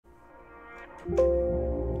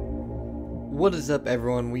What is up,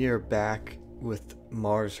 everyone? We are back with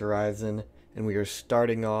Mars Horizon, and we are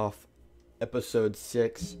starting off episode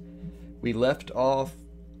 6. We left off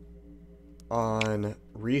on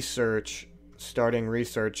starting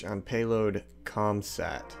research on payload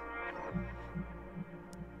ComSat.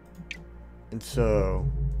 And so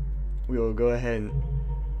we will go ahead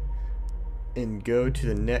and go to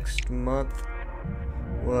the next month.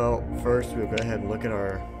 Well, first we'll go ahead and look at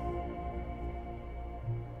our...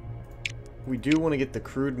 We do want to get the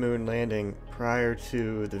crewed moon landing prior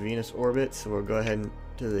to the Venus orbit, so we'll go ahead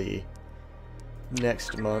to the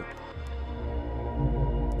next month.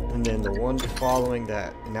 And then the one following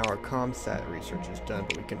that, and now our ComSat research is done,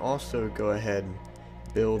 but we can also go ahead and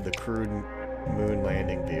build the crewed moon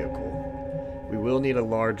landing vehicle. We will need a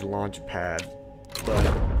large launch pad,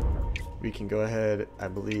 but we can go ahead, I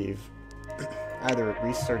believe, either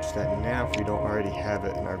research that now if we don't already have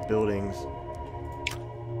it in our buildings.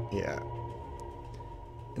 Yeah.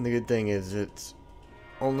 And the good thing is it's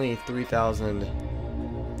only 3,000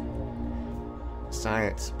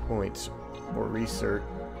 science points, or research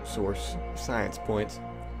source science points,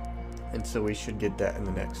 and so we should get that in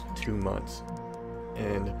the next 2 months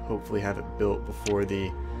and hopefully have it built before the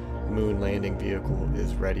moon landing vehicle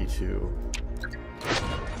is ready to.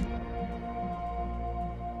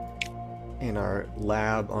 And our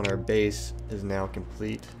lab on our base is now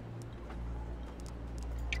complete.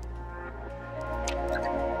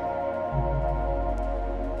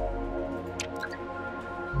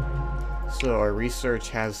 So our research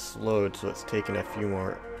has slowed, so it's taken a few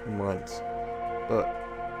more months, but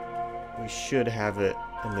we should have it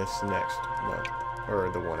in this next month, or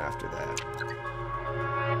the one after that.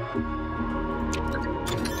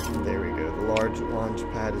 There we go, the large launch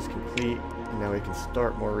pad is complete, and now we can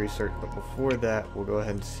start more research, but before that, we'll go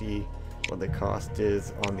ahead and see what the cost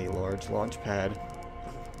is on the large launch pad,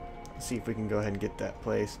 see if we can go ahead and get that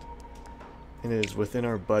placed. And it is within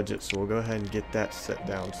our budget, so we'll go ahead and get that set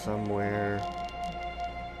down somewhere,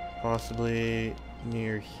 possibly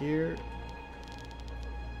near here.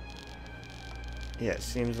 Yeah, it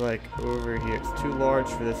seems like over here. It's too large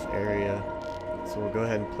for this area, so we'll go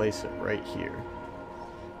ahead and place it right here.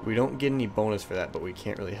 We don't get any bonus for that, but we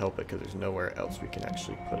can't really help it because there's nowhere else we can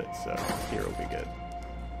actually put it, so here will be good.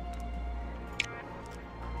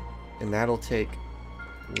 And that'll take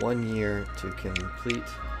 1 year to complete.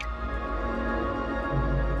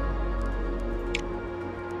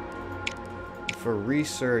 For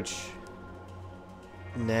research,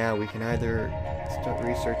 now we can either start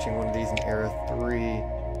researching one of these in Era 3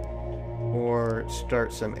 or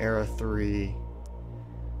start some Era 3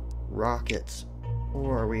 rockets.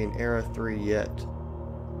 Or are we in Era 3 yet?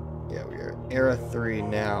 Yeah, we are Era 3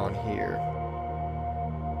 now in here.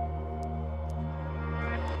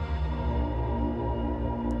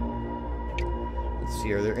 Let's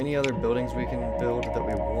see, are there any other buildings we can build that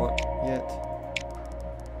we want yet?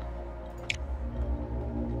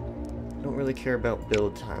 Don't really care about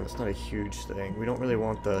build time. It's not a huge thing. We don't really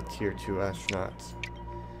want the tier 2 astronauts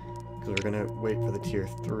because we're gonna wait for the tier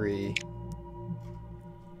 3.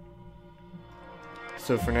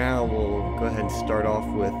 So for now, we'll go ahead and start off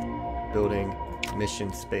with building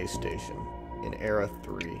Mission Space Station in Era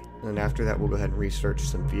 3. And then after that, we'll go ahead and research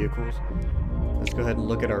some vehicles. Let's go ahead and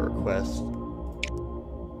look at our requests.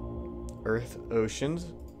 Earth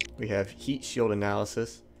Oceans. We have heat shield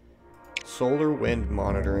analysis, solar wind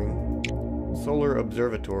monitoring, solar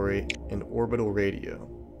observatory, and orbital radio.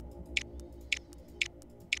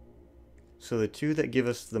 So the two that give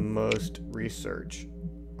us the most research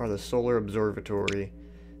are the solar observatory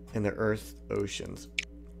and the Earth Oceans.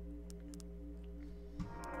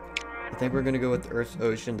 I think we're going to go with the Earth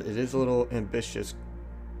Oceans. It is a little ambitious,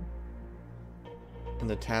 and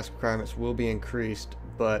the task requirements will be increased,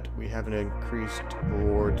 but we have an increased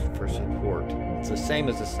rewards for support. It's the same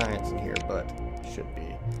as the science in here, but should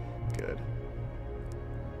be good.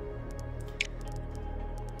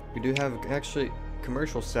 We do have, actually,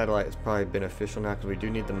 commercial satellite is probably beneficial now because we do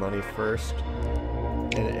need the money first.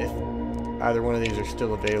 And if either one of these are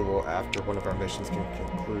still available after one of our missions can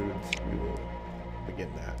conclude, we will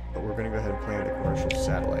begin that. But we're going to go ahead and plan the commercial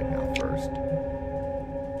satellite now first.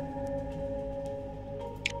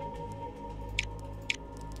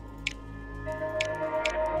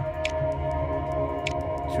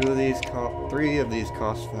 Three of these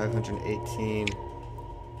cost 518.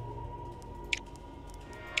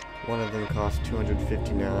 One of them costs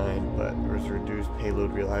 259, but there's reduced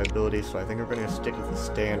payload reliability, so I think we're going to stick with the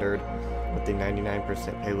standard with the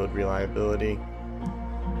 99% payload reliability.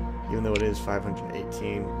 Even though it is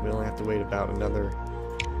 518, we only have to wait about another,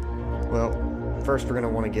 well, first we're going to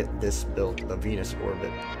want to get this built, the Venus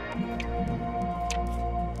orbit.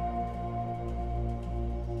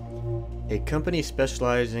 A company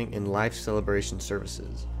specializing in life celebration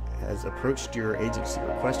services has approached your agency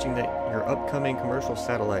requesting that your upcoming commercial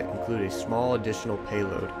satellite include a small additional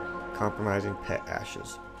payload comprising pet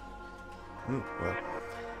ashes. Well,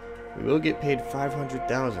 we will get paid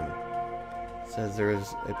 $500,000. Says there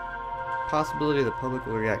is a possibility the public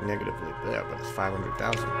will react negatively. Yeah, but it's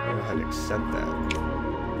 $500,000. We'll go ahead and accept that.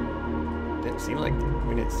 Didn't seem like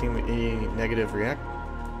we didn't see any negative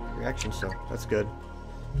reaction, so that's good.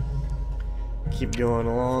 Keep going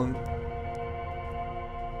along.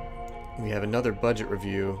 We have another budget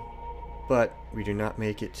review, but we do not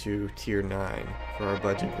make it to tier 9 for our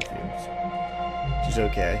budget reviews, which is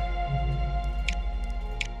okay.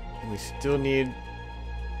 And we still need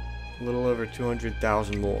a little over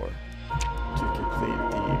 200,000 more to complete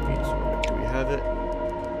the Venus orbit. Do we have it?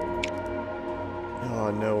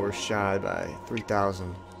 Oh no, we're shy by 3,000.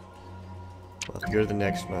 We'll have to go to the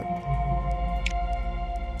next month.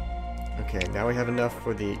 Okay, now we have enough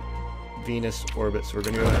for the Venus orbit, so we're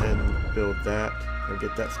going to go ahead and build that, or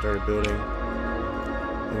get that started building.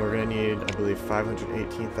 And we're going to need, I believe,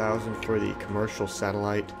 518,000 for the commercial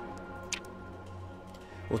satellite.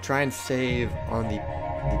 We'll try and save on the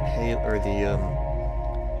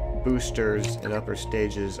boosters and upper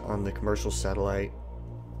stages on the commercial satellite,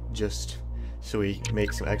 just so we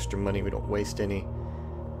make some extra money, we don't waste any.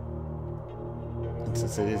 And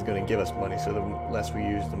since it is going to give us money, so the less we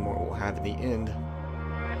use, the more we'll have at the end.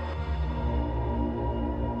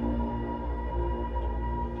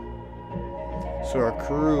 So our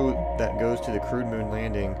crew that goes to the crewed moon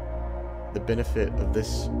landing, the benefit of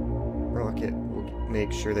this rocket will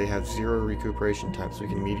make sure they have 0 recuperation time, so we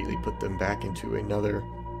can immediately put them back into another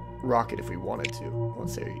rocket if we wanted to,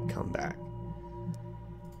 once they come back.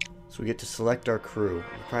 So we get to select our crew. We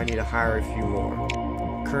probably need to hire a few more.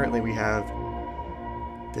 Currently we have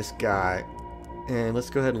this guy, and let's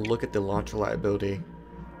go ahead and look at the launch reliability.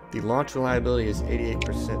 The launch reliability is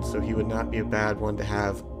 88%, so he would not be a bad one to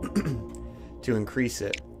have to increase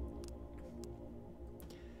it.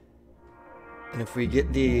 And if we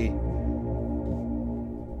get the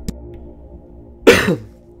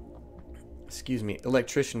excuse me,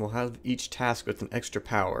 electrician, will have each task with an extra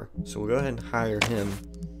power, so we'll go ahead and hire him.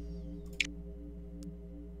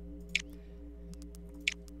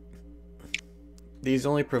 These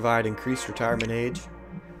only provide increased retirement age.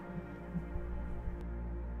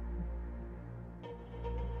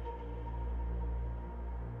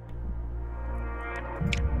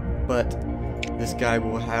 But this guy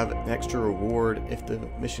will have an extra reward if the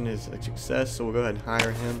mission is a success, so we'll go ahead and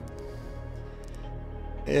hire him.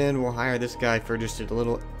 And we'll hire this guy for just a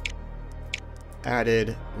little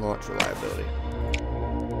added launch reliability.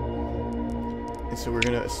 And so we're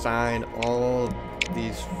going to assign all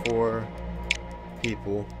these 4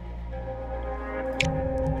 people.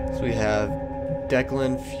 So we have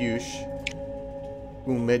Declan Fuchs,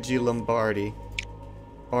 Umegi Lombardi,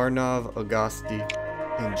 Arnav Agosti,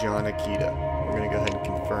 and John Akita. We're going to go ahead and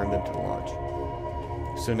confirm them to launch.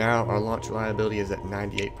 So now our launch reliability is at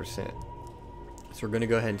 98%. So we're going to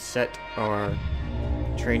go ahead and set our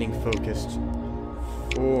training focused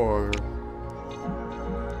for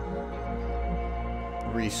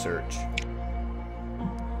research.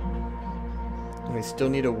 And we still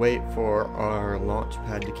need to wait for our launch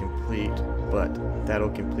pad to complete, but that'll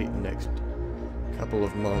complete in the next couple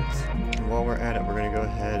of months. And while we're at it, we're going to go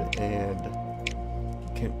ahead and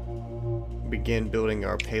begin building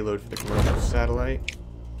our payload for the commercial satellite.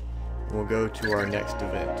 And we'll go to our next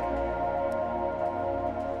event.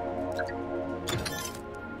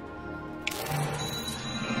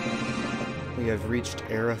 We have reached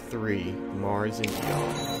Era 3, Mars and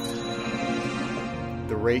beyond.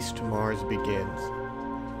 The race to Mars begins.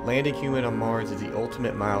 Landing human on Mars is the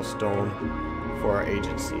ultimate milestone for our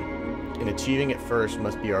agency, and achieving it first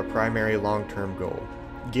must be our primary long-term goal.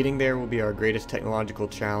 Getting there will be our greatest technological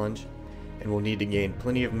challenge, and we'll need to gain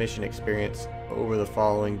plenty of mission experience over the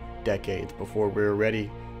following decades before we're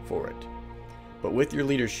ready for it. But with your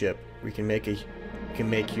leadership, we can make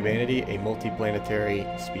humanity a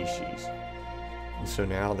multiplanetary species. And so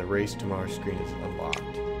now the race to Mars screen is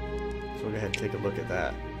unlocked. So we'll go ahead and take a look at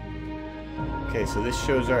that. Okay, so this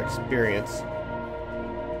shows our experience.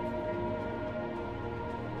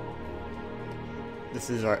 This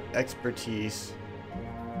is our expertise.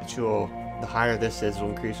 The higher this is, will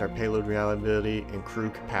increase our payload reliability and crew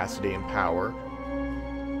capacity and power.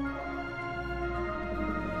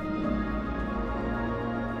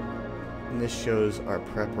 And this shows our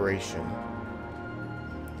preparation.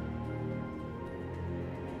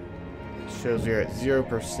 It shows we're at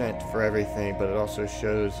 0% for everything, but it also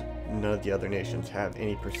shows none of the other nations have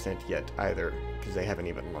any percent yet either, because they haven't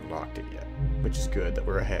even unlocked it yet, which is good that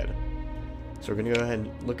we're ahead. So we're going to go ahead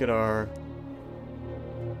and look at our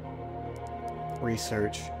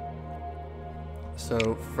research.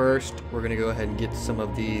 So first, we're going to go ahead and get some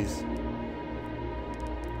of these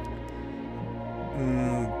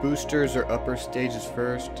boosters or upper stages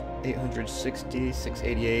first. 860,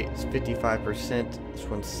 688, it's 55%. This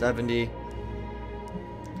one's 70.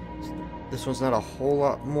 This one's not a whole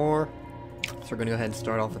lot more, so we're going to go ahead and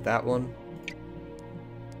start off with that one.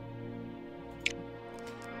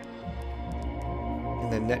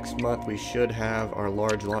 And then next month we should have our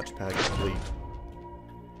large launch pad complete.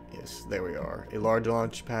 Yes, there we are. A large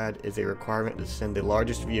launch pad is a requirement to send the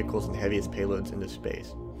largest vehicles and heaviest payloads into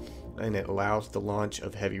space, and it allows the launch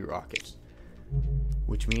of heavy rockets,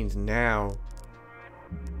 which means now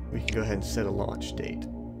we can go ahead and set a launch date.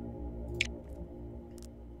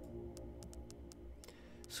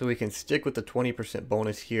 So we can stick with the 20%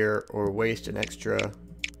 bonus here, or waste an extra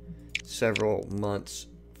several months,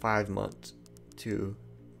 5 months, to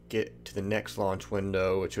get to the next launch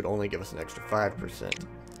window, which would only give us an extra 5%.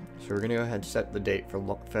 So we're going to go ahead and set the date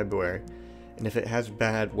for February. And if it has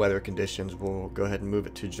bad weather conditions, we'll go ahead and move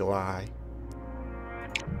it to July.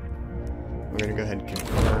 We're going to go ahead and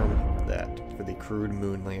confirm that for the crewed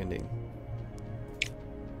moon landing.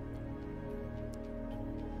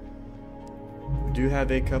 We do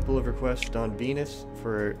have a couple of requests on Venus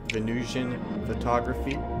for Venusian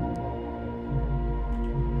photography.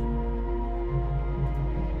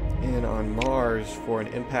 And on Mars for an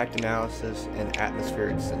impact analysis and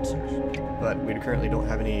atmospheric sensors. But we currently don't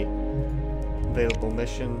have any available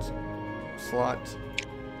missions slots,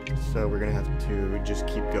 so we're gonna have to just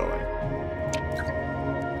keep going.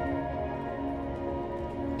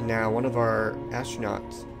 And now one of our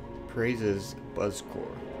astronauts praises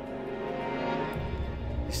Buzzcore.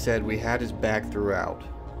 He said we had his back throughout,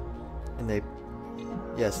 and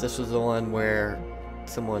yes, this was the one where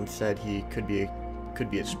someone said he could be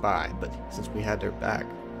a spy, but since we had their back,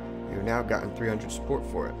 we've now gotten 300 support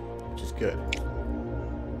for it, which is good.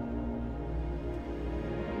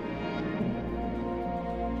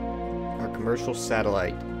 Commercial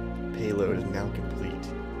satellite payload is now complete.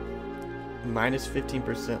 Minus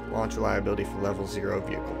 15% launch reliability for level 0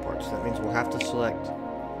 vehicle parts. That means we'll have to select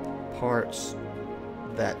parts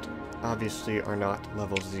that obviously are not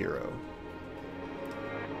level 0.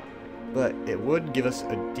 But it would give us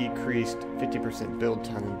a decreased 50% build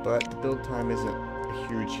time, but the build time isn't a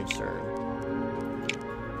huge concern.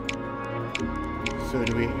 So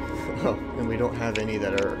do we... oh, and we don't have any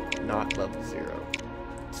that are not level 0.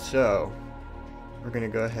 So we're going to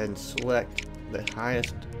go ahead and select the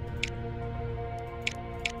highest.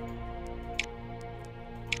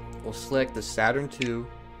 We'll select the Saturn II,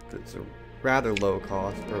 because it's a rather low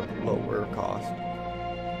cost, or lower cost.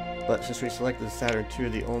 But since we selected the Saturn II,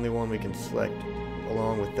 the only one we can select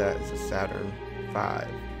along with that is the Saturn V.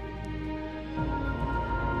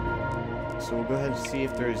 So we'll go ahead and see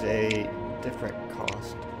if there's a different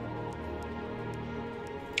cost.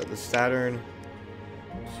 But the Saturn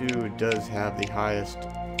II does have the highest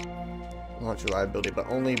launch reliability, but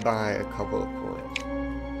only by a couple of points.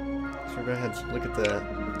 So we're going to go ahead and look at the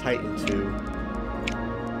Titan II.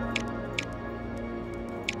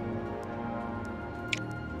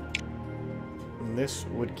 And this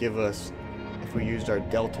would give us, if we used our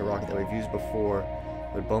Delta rocket that we've used before,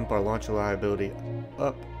 would bump our launch reliability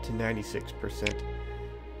up to 96%.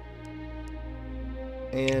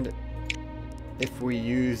 And if we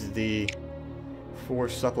use the 4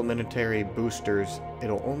 supplementary boosters,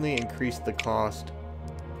 it'll only increase the cost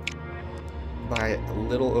by a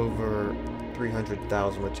little over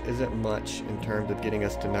 300,000, which isn't much in terms of getting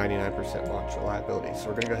us to 99% launch reliability. So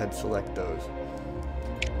we're going to go ahead and select those.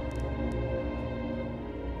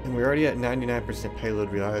 And we're already at 99%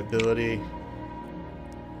 payload reliability,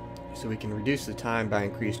 so we can reduce the time by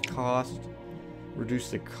increased cost, reduce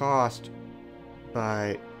the cost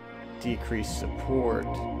by decreased support,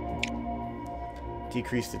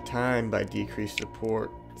 decrease the time by decreased support,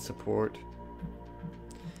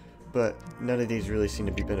 but none of these really seem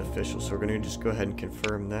to be beneficial, so we're going to just go ahead and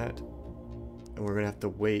confirm that, and we're going to have to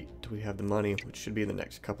wait till we have the money, which should be in the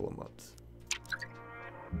next couple of months.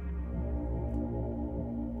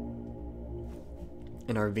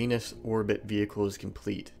 And our Venus orbit vehicle is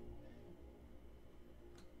complete.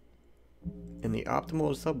 And the optimal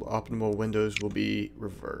and suboptimal windows will be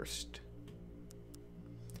reversed.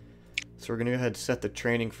 So we're going to go ahead and set the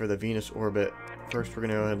training for the Venus orbit. First, we're going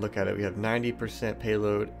to go ahead and look at it. We have 90%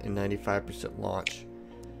 payload and 95% launch.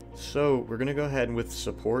 So we're gonna go ahead and with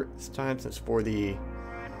support this time, since for the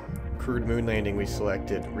crewed moon landing we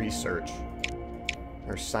selected research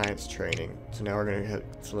or science training. So now we're gonna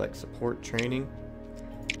select support training,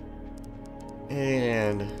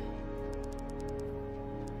 and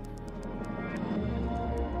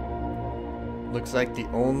looks like the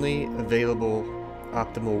only available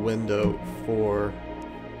optimal window for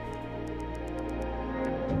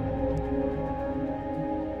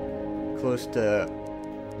close to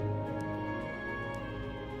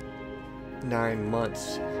 9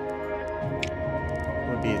 months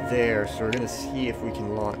would be there, so we're gonna see if we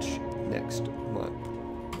can launch next month.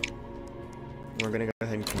 We're gonna go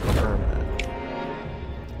ahead and confirm that.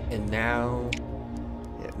 And now,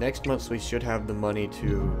 yeah, next month we should have the money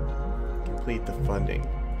to complete the funding.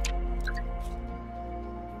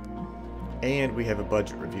 And we have a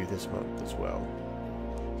budget review this month as well.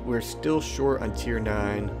 We're still short on tier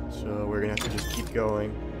 9, so we're gonna have to just keep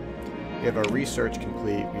going. We have our research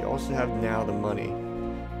complete. We also have now the money,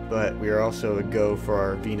 but we are also a go for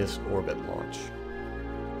our Venus orbit launch.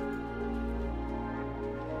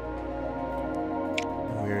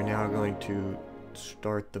 And we are now going to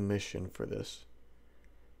start the mission for this.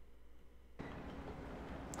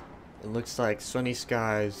 It looks like sunny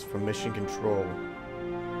skies from mission control.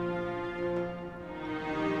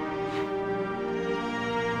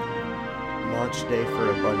 Launch day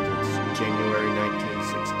for Abundance, January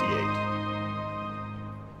 1968.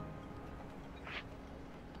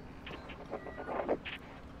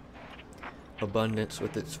 Abundance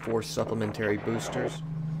with its 4 supplementary boosters.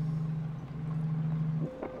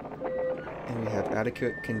 And we have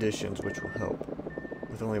adequate conditions which will help.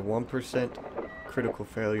 With only 1% critical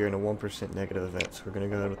failure and a 1% negative event. So we're going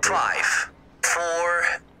to go with 5, 4,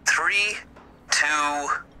 3, 2,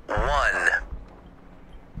 1.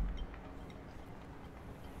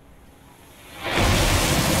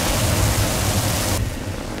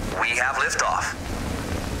 We have liftoff.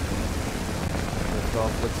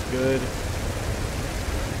 Liftoff looks good.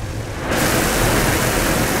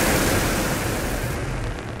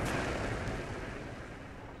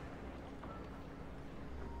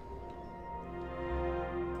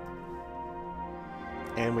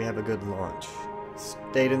 And we have a good launch.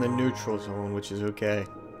 Stayed in the neutral zone, which is okay.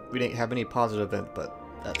 We didn't have any positive event, but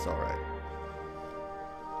that's alright.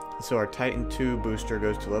 So our Titan 2 booster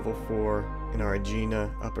goes to level 4, and our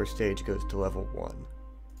Aegina upper stage goes to level 1.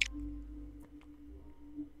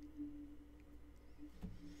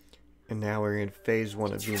 And now we're in phase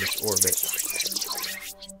 1 of Venus orbit.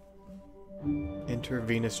 Enter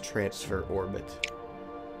Venus transfer orbit.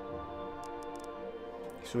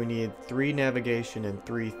 So we need 3 navigation and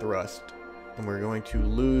 3 thrust, and we're going to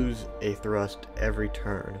lose a thrust every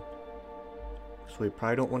turn. So we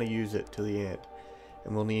probably don't want to use it till the end.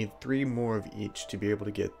 And we'll need 3 more of each to be able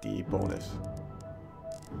to get the bonus.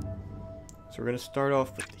 So we're going to start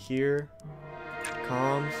off with here,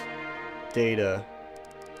 comms, data,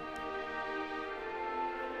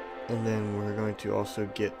 and then we're going to also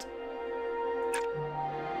get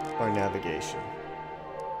our navigation.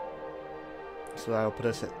 So that'll put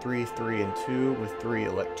us at 3, 3, and 2 with 3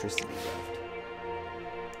 electricity left.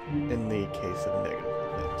 In the case of a negative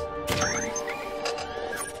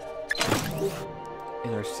event.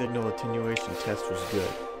 And our signal attenuation test was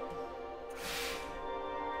good.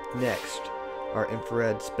 Next, our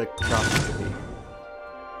infrared spectroscopy.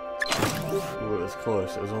 Ooh, it was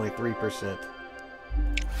close. It was only 3%.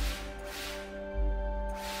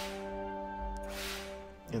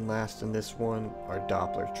 And last in this one, our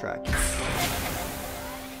Doppler tracking.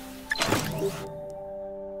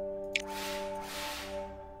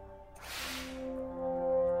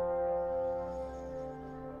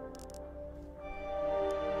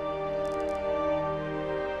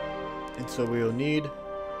 And so we'll need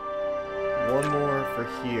 1 more for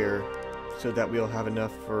here, so that we'll have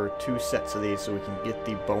enough for 2 sets of these so we can get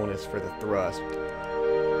the bonus for the thrust.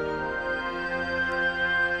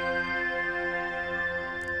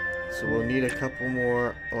 So we'll need a couple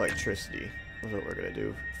more electricity. That's what we're going to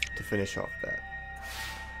do to finish off that.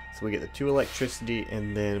 So we get the 2 electricity,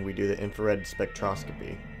 and then we do the infrared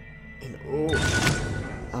spectroscopy. And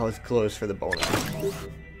oh, I was close for the bonus.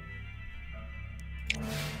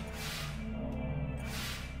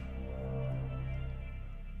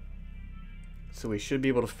 So we should be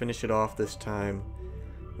able to finish it off this time.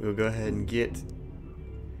 We'll go ahead and get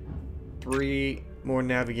 3 more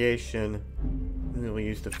navigation, and then we'll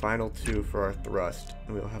use the final 2 for our thrust,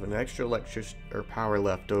 and we'll have an extra power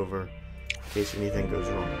left over in case anything goes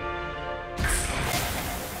wrong.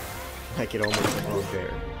 Like it almost went wrong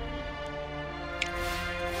there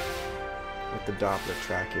with the Doppler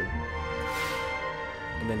tracking.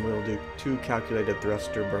 And then we'll do 2 calculated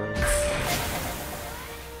thruster burns.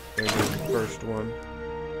 There's the first one.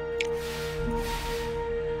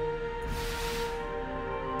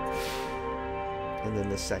 And then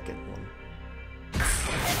the second one.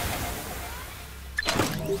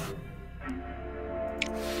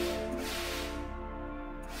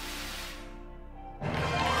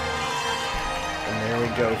 And there we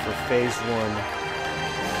go for phase 1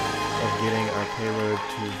 of getting our payload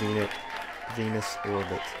to Venus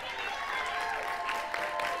orbit.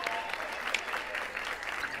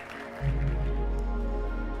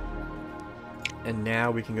 And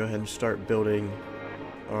now we can go ahead and start building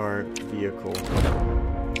our vehicle.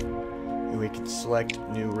 And we can select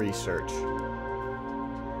new research.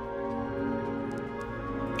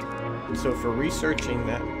 So for researching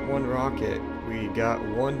that one rocket, we got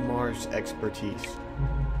 1 Mars expertise.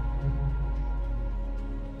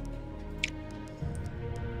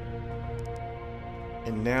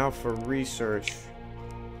 And now for research,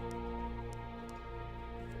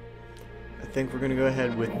 I think we're going to go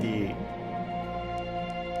ahead with the...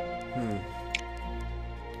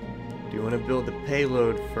 Do you want to build the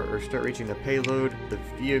payload or start reaching the payload, the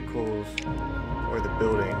vehicles, or the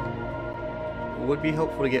building? It would be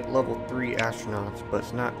helpful to get level 3 astronauts, but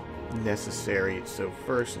it's not necessary. So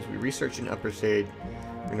first, since we research an upper stage,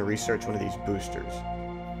 we're going to research one of these boosters.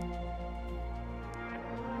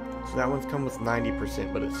 So that one's come with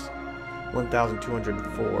 90%, but it's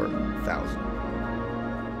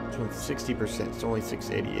 1,204,000. This one's 60%, it's only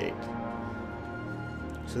 688.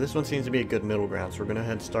 So this one seems to be a good middle ground, so we're going to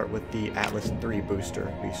head and start with the Atlas 3 booster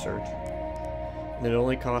research. And it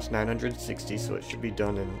only costs 960, so it should be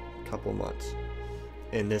done in a couple months.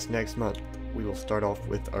 And this next month, we will start off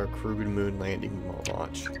with our crewed moon landing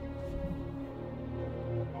launch.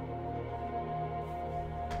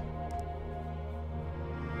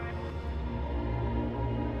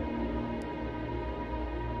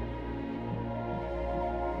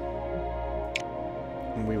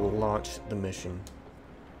 And we will launch the mission.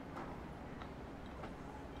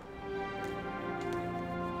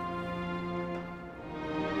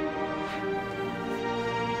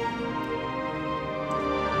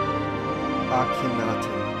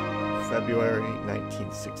 Akhenaten, February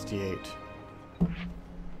 1968.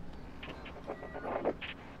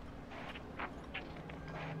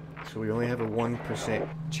 So we only have a 1%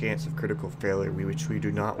 chance of critical failure, which we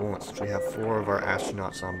do not want since we have 4 of our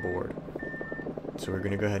astronauts on board. So we're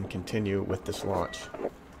going to go ahead and continue with this launch.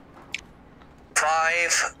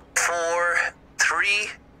 5, 4, 3,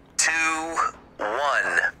 2,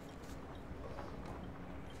 1.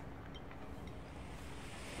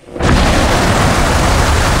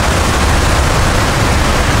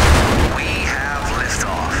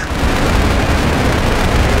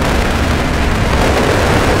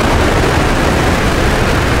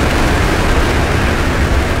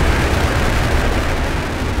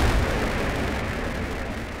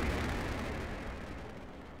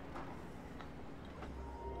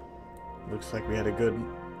 Looks like we had a good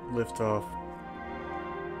liftoff.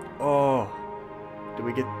 Oh, did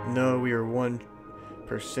we get? No, we are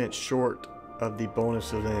 1% short of the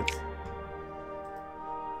bonus event.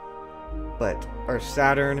 But our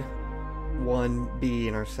Saturn 1B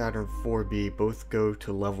and our Saturn 4B both go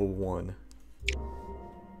to level 1.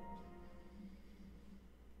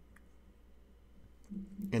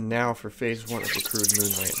 And now for phase 1 of the crewed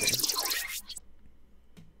moon landing.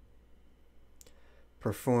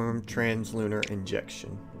 Perform translunar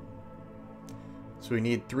injection. So we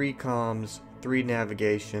need 3 comms, 3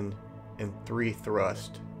 navigation, and 3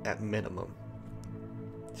 thrust at minimum.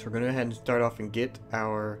 So we're going to go ahead and start off and get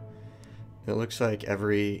our... It looks like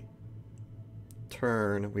every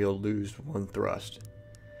turn we'll lose 1 thrust.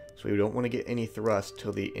 So we don't want to get any thrust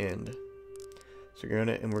till the end. So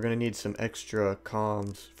we're gonna need some extra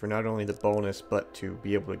comms for not only the bonus, but to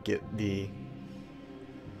be able to get the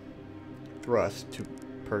thrust to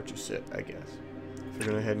purchase it, I guess. So we're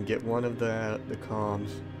gonna go ahead and get one of the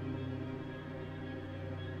comms.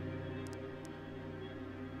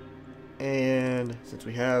 And since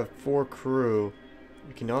we have 4 crew,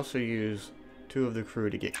 we can also use 2 of the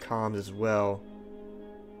crew to get comms as well.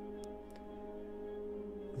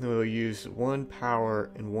 And then we'll use 1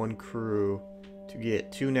 power and 1 crew to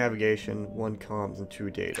get 2 navigation, 1 comms, and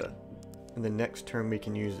 2 data. And the next turn we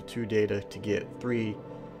can use the 2 data to get 3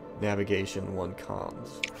 navigation, 1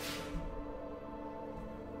 comms.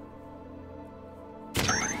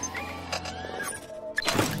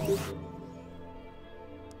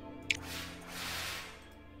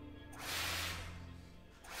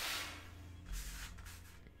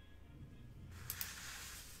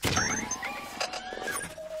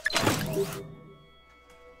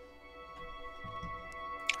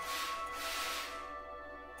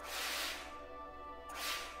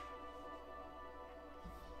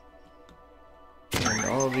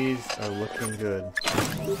 of these are looking good.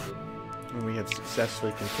 And we have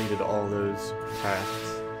successfully completed all those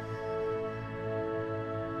tasks.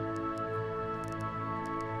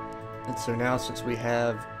 And so now, since we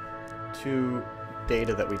have 2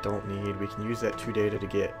 data that we don't need, we can use that 2 data to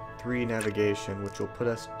get 3 navigation, which will put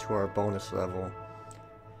us to our bonus level.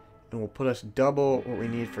 And will put us double what we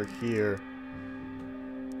need for here.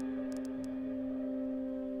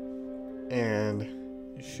 And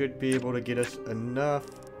it should be able to get us enough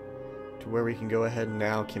to where we can go ahead and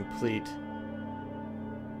now complete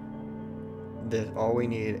all we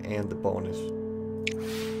need and the bonus.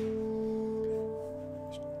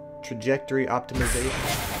 Trajectory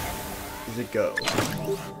optimization is a go.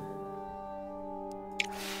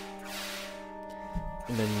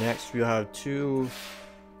 And then next we'll have 2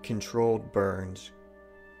 controlled burns.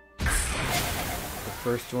 The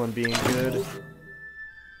first one being good.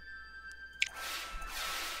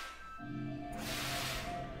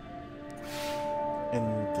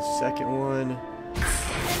 And the second one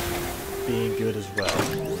being good as well.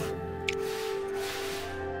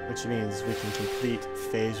 Which means we can complete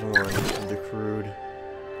phase 1 of the crewed,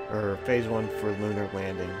 or phase 1 for lunar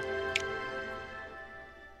landing.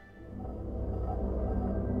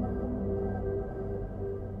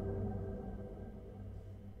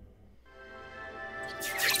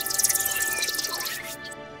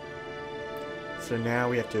 So now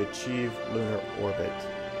we have to achieve lunar orbit.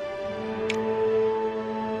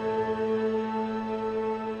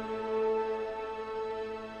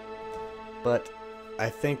 But I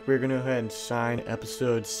think we're going to go ahead and sign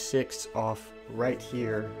episode 6 off right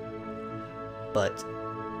here. But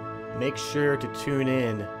make sure to tune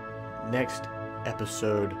in next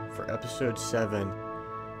episode for episode 7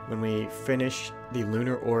 when we finish the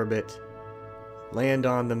lunar orbit, land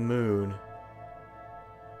on the moon,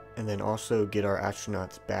 and then also get our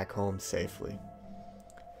astronauts back home safely.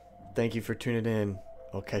 Thank you for tuning in.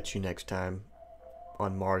 I'll catch you next time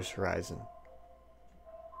on Mars Horizon.